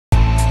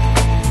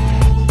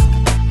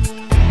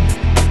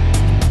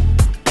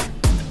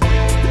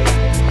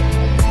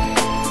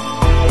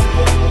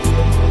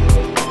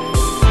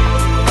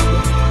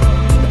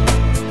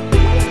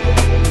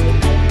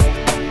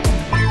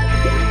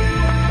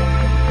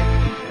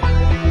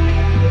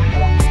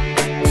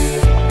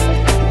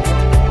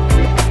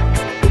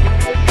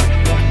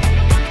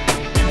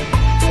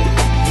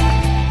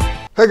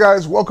Hey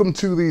guys, welcome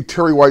to the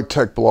Terry White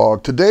Tech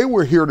Blog. Today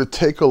we're here to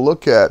take a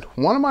look at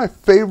one of my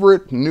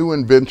favorite new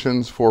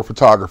inventions for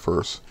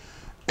photographers.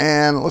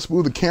 And let's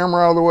move the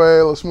camera out of the way,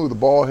 let's move the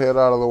ball head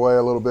out of the way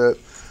a little bit.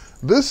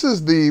 This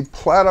is the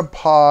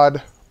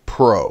Platypod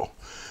Pro.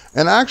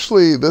 And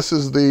actually this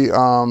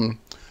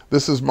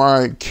is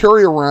my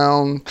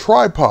carry-around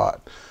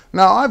tripod.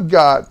 Now I've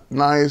got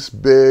nice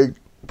big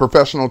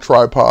professional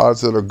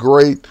tripods that are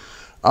great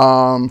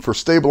for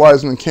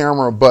stabilizing the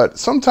camera, but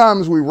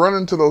sometimes we run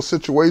into those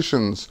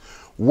situations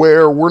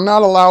where we're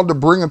not allowed to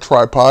bring a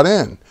tripod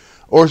in,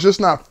 or it's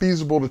just not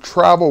feasible to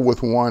travel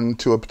with one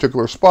to a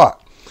particular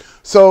spot.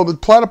 So the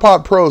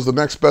Platypod Pro is the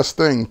next best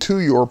thing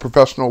to your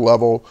professional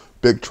level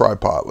big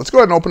tripod. Let's go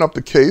ahead and open up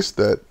the case.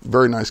 That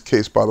very nice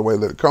case, by the way,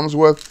 that it comes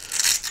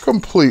with,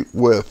 complete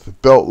with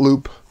belt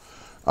loop,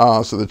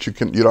 so that you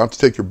don't have to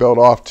take your belt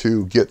off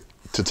to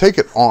take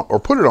it on or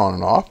put it on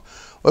and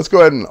off. Let's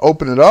go ahead and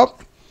open it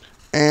up.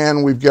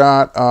 And we've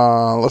got,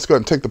 let's go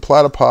ahead and take the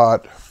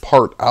Platypod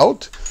part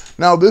out.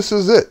 Now this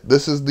is it.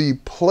 This is the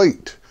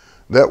plate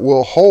that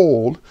will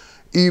hold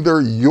either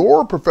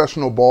your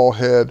professional ball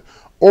head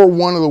or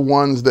one of the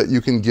ones that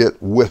you can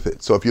get with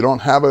it. So if you don't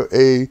have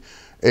a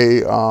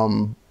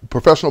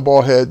professional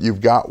ball head,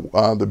 you've got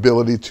the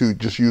ability to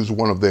just use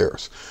one of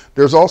theirs.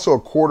 There's also a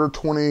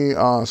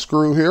 1/4-20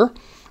 screw here,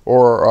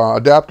 or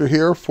adapter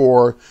here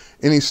for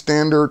any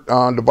standard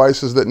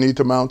devices that need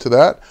to mount to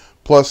that,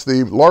 plus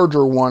the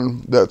larger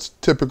one that's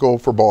typical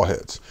for ball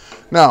heads.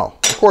 Now,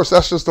 of course,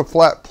 that's just a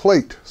flat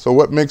plate. So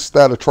what makes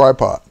that a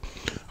tripod?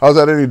 How's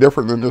that any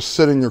different than just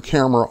sitting your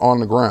camera on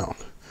the ground?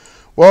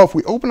 Well, if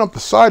we open up the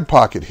side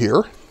pocket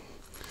here,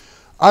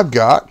 I've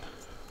got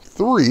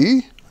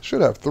I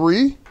should have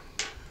three.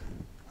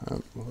 I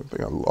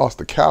think I lost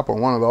the cap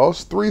on one of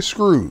those. 3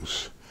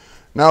 screws.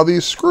 Now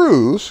these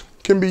screws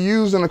can be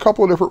used in a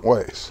couple of different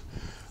ways.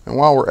 And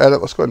while we're at it,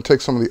 let's go ahead and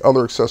take some of the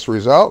other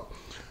accessories out.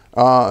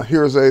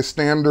 Here's a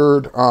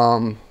standard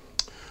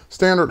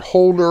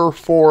holder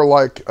for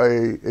like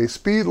a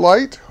speed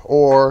light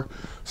or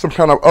some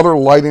kind of other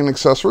lighting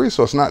accessory,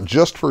 so it's not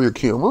just for your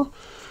camera.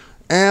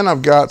 And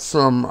I've got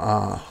some,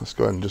 let's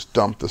go ahead and just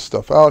dump this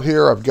stuff out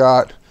here. I've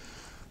got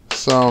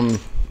some,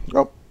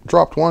 oh,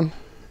 dropped one.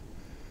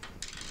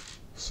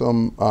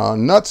 Some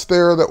nuts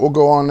there that will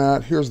go on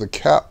that. Here's the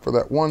cap for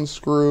that one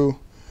screw.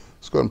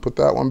 Let's go ahead and put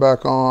that one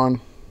back on.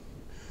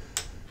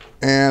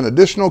 And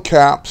additional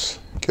caps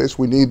in case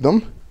we need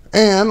them.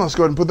 And let's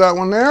go ahead and put that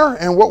one there.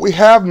 And what we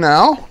have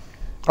now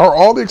are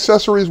all the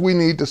accessories we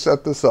need to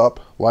set this up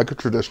like a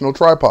traditional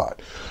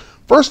tripod.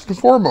 First and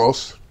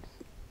foremost,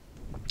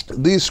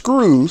 these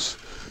screws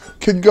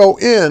can go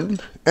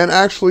in and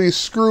actually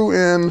screw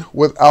in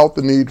without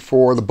the need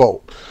for the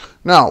bolt.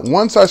 Now,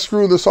 once I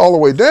screw this all the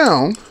way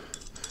down,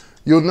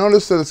 you'll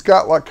notice that it's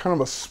got like kind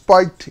of a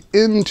spiked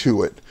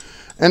into it.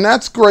 And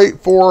that's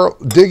great for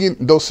digging,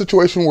 those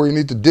situations where you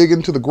need to dig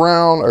into the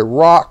ground, a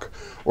rock,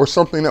 or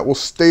something that will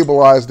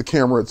stabilize the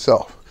camera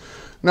itself.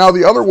 Now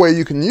the other way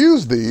you can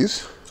use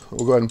these,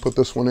 we'll go ahead and put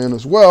this one in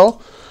as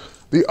well.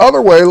 The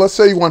other way, let's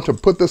say you want to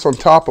put this on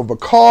top of a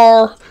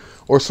car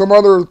or some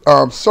other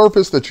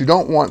surface that you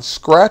don't want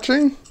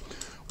scratching.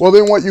 Well,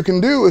 then what you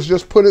can do is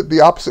just put it the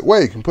opposite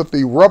way. You can put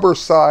the rubber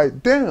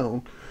side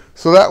down,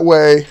 so that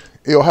way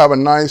you'll have a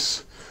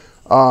nice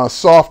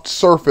soft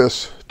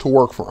surface to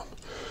work from.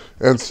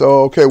 And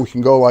so, okay, we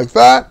can go like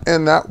that,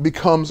 and that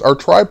becomes our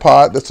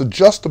tripod that's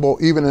adjustable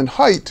even in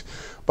height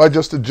by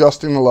just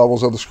adjusting the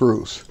levels of the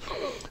screws.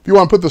 If you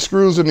want to put the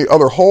screws in the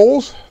other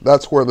holes,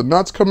 that's where the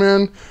nuts come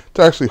in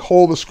to actually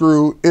hold the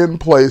screw in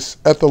place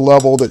at the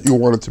level that you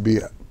want it to be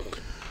at.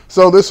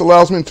 So this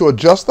allows me to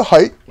adjust the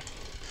height.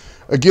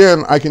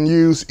 Again, I can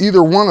use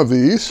either one of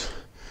these.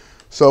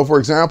 So for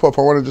example, if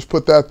I want to just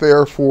put that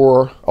there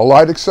for a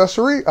light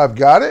accessory, I've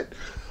got it.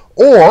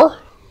 Or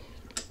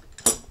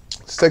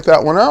let's take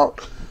that one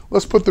out.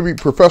 Let's put the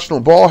professional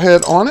ball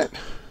head on it.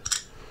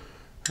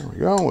 There we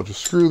go. We'll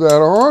just screw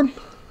that on.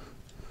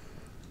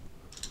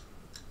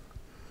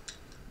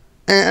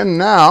 And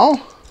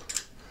now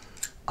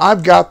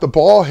I've got the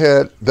ball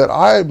head that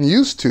I'm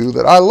used to,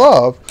 that I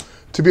love,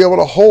 to be able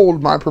to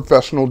hold my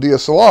professional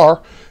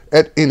DSLR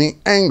at any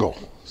angle.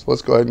 So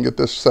let's go ahead and get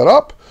this set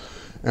up.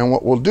 And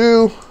what we'll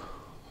do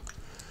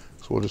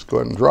is we'll just go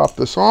ahead and drop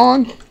this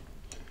on,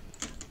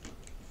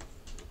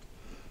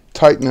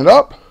 tighten it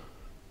up,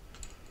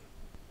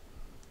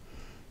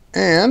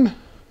 and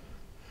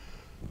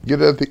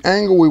get it at the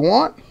angle we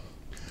want.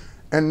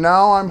 And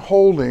now I'm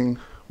holding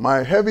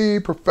my heavy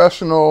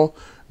professional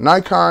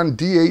Nikon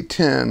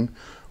D810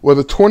 with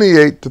a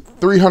 28 to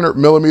 300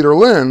 millimeter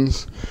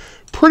lens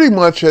pretty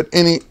much at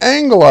any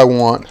angle I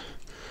want.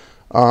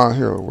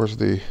 Here, where's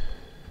the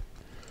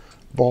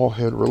ball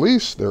head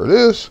release? There it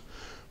is.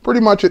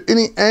 Pretty much at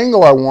any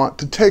angle I want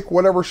to take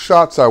whatever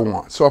shots I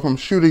want. So if I'm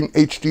shooting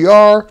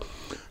HDR,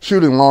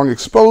 shooting long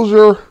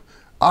exposure,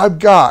 I've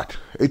got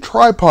a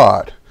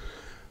tripod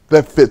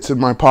that fits in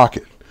my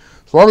pocket.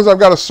 As long as I've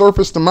got a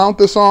surface to mount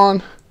this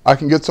on, I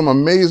can get some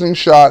amazing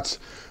shots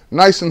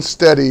nice and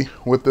steady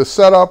with this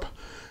setup.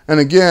 And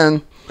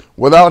again,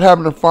 without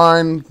having to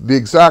find the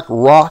exact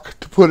rock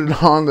to put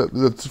it on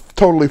that's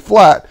totally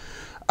flat.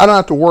 I don't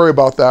have to worry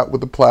about that with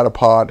the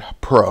Platypod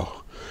Pro.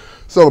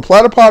 So the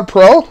Platypod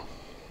Pro,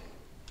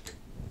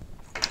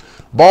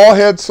 ball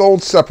head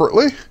sold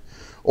separately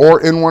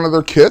or in one of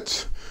their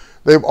kits.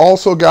 They've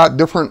also got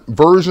different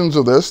versions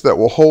of this that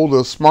will hold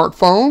a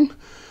smartphone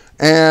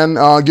and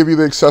give you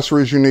the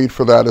accessories you need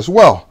for that as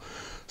well.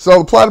 So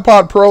the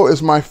Platypod Pro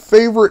is my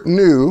favorite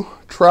new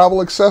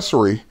travel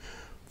accessory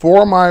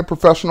for my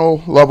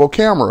professional level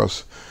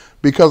cameras,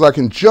 because I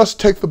can just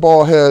take the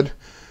ball head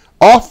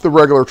off the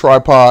regular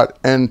tripod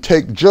and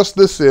take just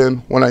this in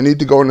when I need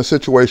to go into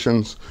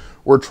situations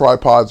where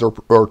tripods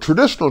or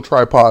traditional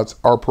tripods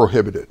are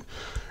prohibited.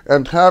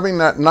 And having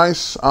that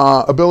nice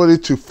ability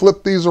to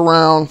flip these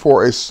around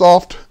for a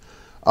soft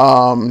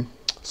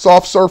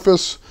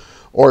surface,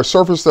 or a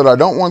surface that I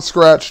don't want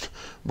scratched,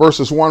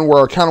 versus one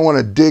where I kind of want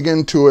to dig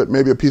into it,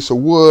 maybe a piece of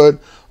wood,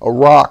 a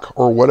rock,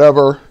 or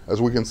whatever,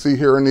 as we can see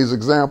here in these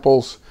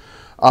examples.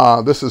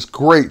 This is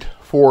great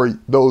for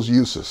those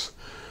uses.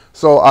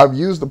 So I've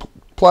used the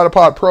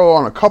Platypod Pro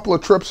on a couple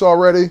of trips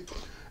already,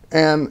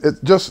 and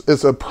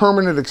it's a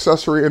permanent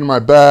accessory in my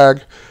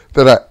bag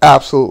that I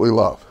absolutely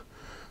love.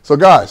 So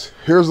guys,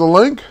 here's the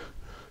link.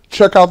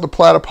 Check out the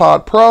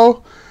Platypod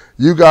Pro.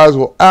 You guys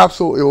will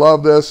absolutely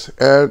love this,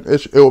 and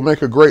it will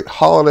make a great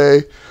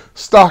holiday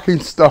stocking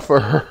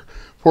stuffer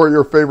for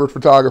your favorite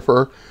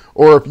photographer.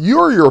 Or if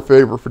you're your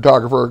favorite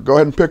photographer, go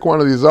ahead and pick one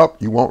of these up.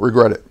 You won't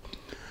regret it.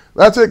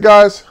 That's it,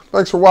 guys.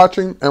 Thanks for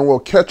watching, and we'll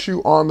catch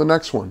you on the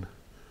next one.